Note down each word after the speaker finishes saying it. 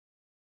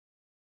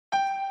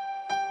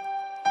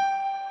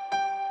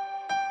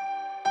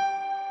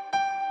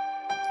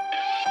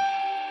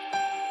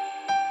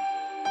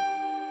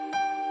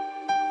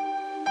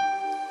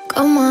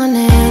Come on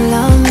and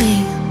love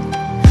me.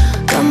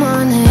 Come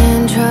on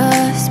and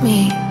trust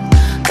me.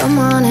 Come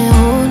on and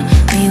hold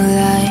me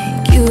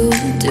like you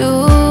do.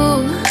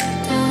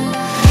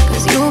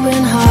 'Cause you've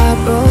been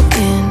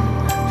heartbroken.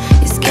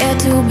 You're scared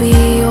to be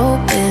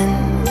open.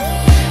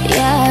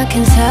 Yeah, I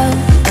can tell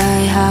by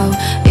how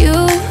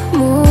you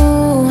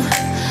move.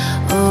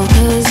 Oh,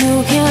 'cause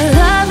you can't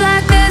love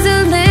like there's a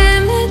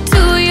limit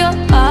to your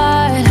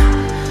heart.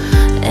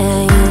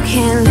 And you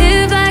can't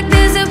live like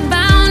there's a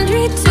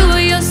boundary to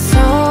your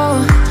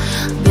soul.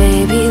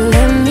 Baby,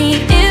 let me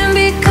in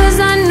because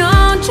I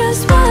know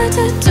just what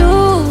to do.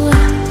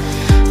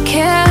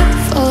 Care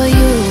for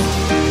you.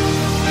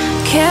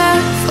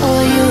 Care for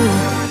you.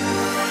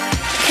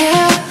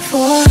 Care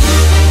for.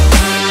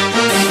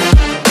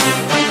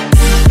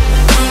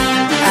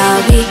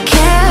 I'll be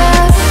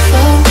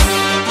careful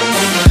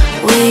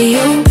with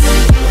you.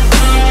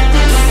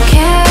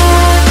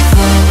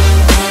 Careful.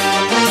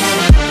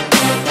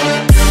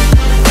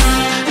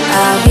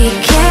 I'll be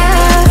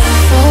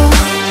careful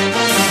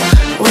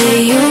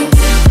with you.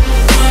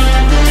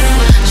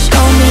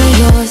 Show me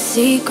your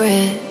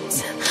secrets.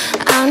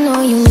 I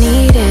know you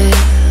need it.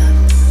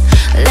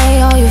 Lay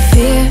all your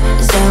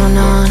fears down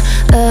on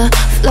the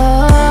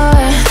floor,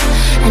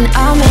 and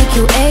I'll make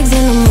you eggs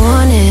in the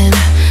morning.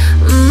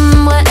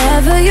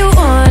 Whatever you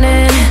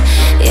wanted,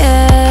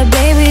 yeah,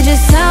 baby,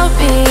 just tell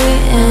me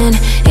and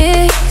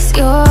it's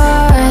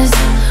yours.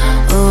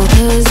 Oh,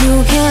 'cause you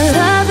can't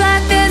love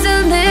like there's a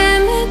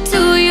limit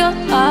to your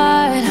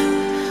heart.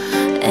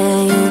 And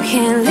you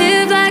can't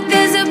live like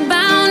there's a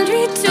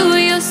boundary to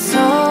your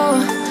soul.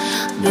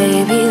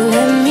 Baby,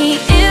 let me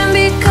in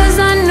because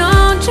I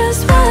know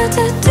just what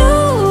to do.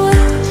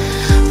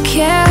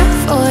 Care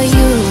for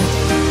you.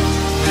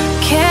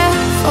 Care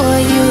for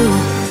you.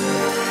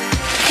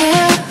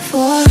 Care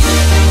for.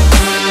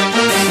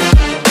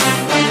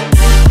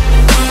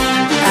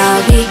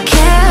 I'll be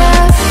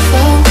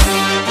careful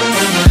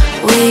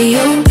with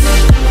you.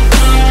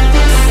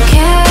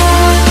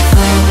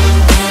 Careful.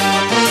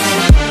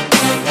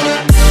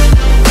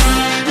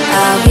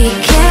 I'll be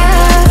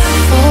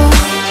careful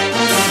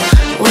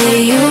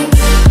with you.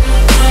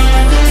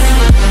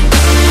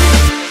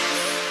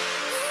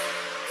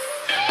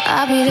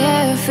 I'll be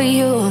there for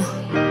you.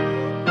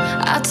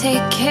 I'll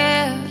take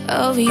care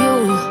of you.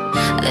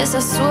 This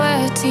I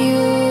swear to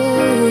you.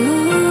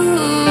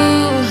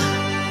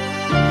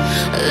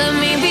 Let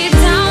me be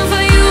down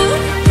for you.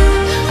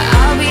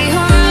 I'll be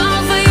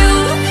around for you.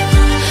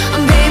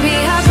 Baby,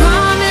 I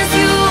promise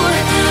you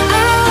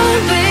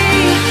I'll be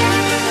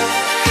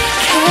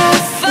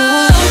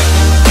careful.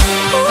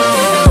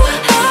 Ooh,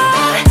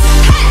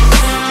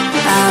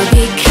 I'll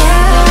be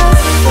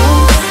careful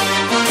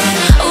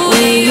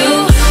with you.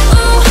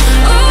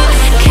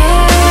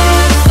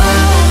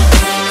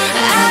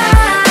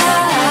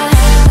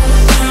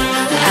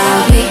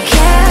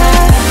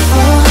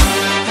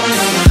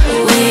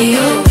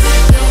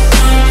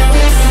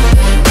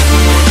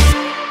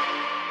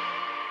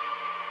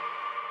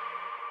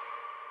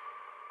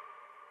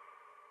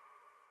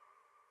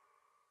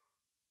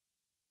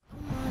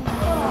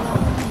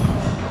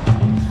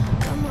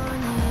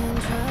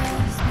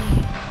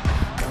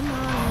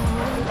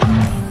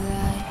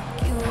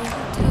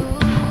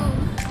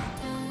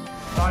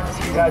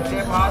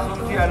先爬出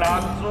去的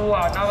狼蛛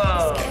啊，那么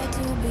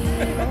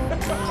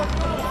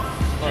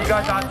几个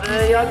傻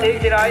子要挺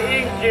起来，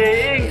硬举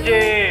硬举。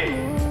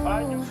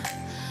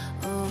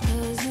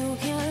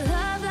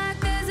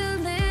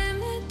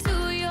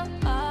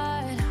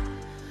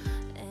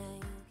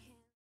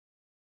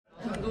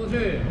沉出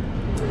去，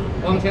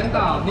往前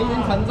倒，你已经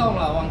沉重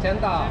了，往前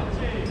倒，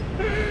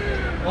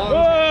往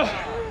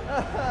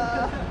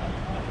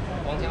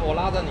前，我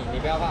拉着你，你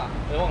不要怕，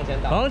你往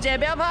前倒。红姐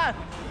不要怕。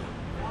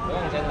 往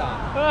前倒，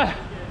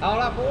好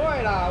了，不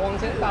会啦，往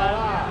前倒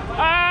啦。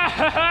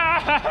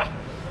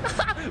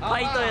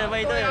背对了，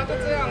背对了，就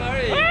这样而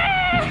已。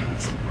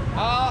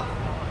好，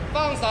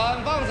放绳，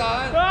放绳。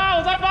啊，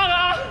我在放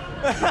啊！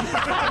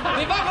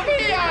你放个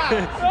屁呀！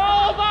我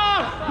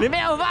放，你没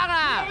有放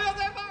啊！